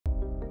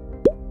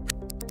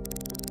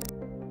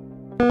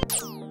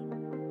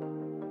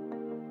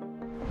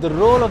The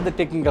role of the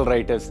technical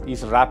writers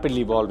is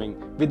rapidly evolving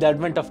with the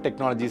advent of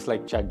technologies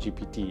like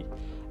ChatGPT.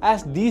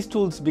 As these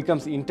tools become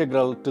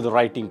integral to the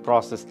writing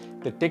process,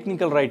 the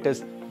technical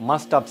writers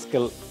must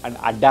upskill and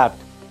adapt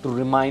to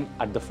remain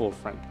at the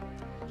forefront.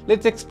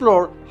 Let's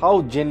explore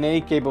how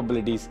GenAI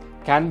capabilities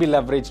can be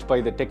leveraged by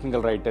the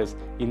technical writers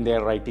in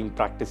their writing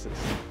practices.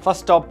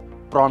 First up,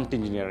 prompt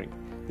engineering.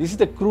 This is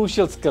the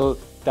crucial skill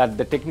that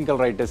the technical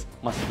writers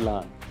must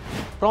learn.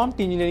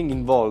 Prompt engineering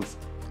involves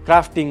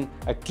crafting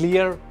a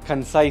clear,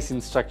 concise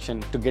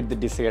instruction to get the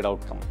desired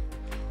outcome.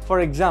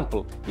 For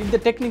example, if the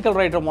technical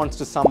writer wants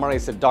to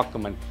summarize a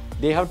document,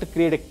 they have to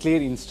create a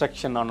clear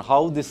instruction on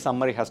how this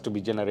summary has to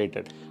be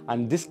generated,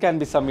 and this can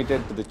be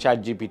submitted to the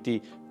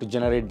ChatGPT to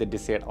generate the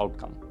desired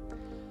outcome.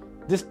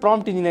 This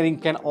prompt engineering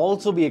can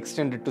also be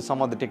extended to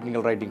some of the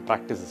technical writing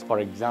practices. For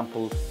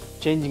example,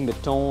 changing the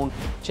tone,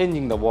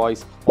 changing the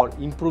voice, or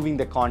improving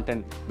the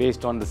content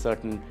based on the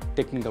certain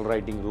technical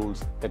writing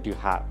rules that you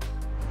have.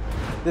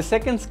 The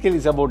second skill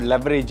is about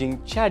leveraging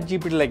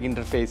ChatGPT-like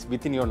interface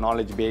within your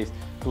knowledge base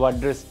to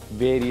address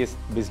various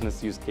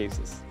business use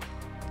cases.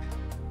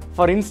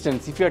 For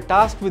instance, if you are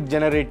tasked with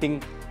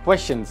generating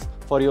questions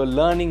for your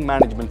learning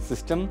management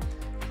system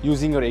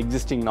using your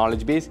existing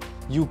knowledge base,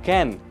 you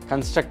can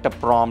construct a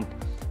prompt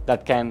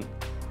that can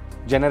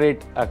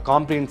generate a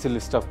comprehensive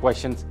list of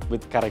questions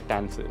with correct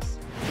answers.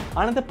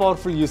 Another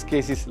powerful use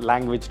case is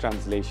language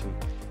translation.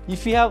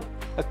 If you have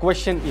a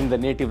question in the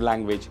native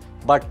language,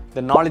 but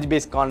the knowledge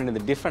base content in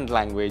the different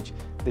language,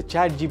 the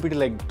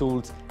ChatGPT-like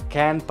tools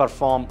can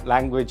perform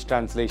language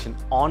translation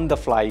on the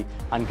fly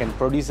and can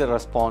produce a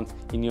response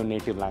in your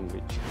native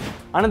language.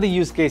 Another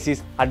use case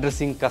is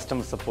addressing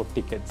customer support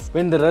tickets.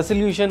 When the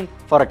resolution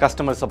for a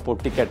customer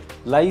support ticket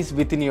lies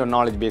within your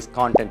knowledge base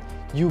content,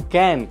 you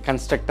can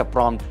construct a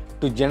prompt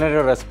to generate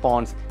a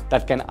response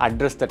that can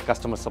address that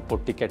customer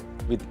support ticket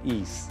with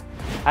ease.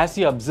 As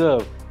you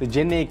observe, the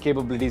GenAI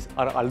capabilities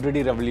are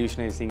already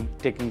revolutionizing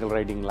technical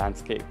writing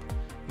landscape.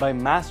 By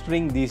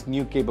mastering these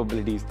new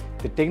capabilities,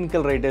 the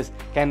technical writers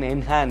can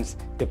enhance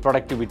their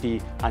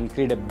productivity and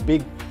create a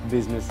big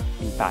business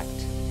impact.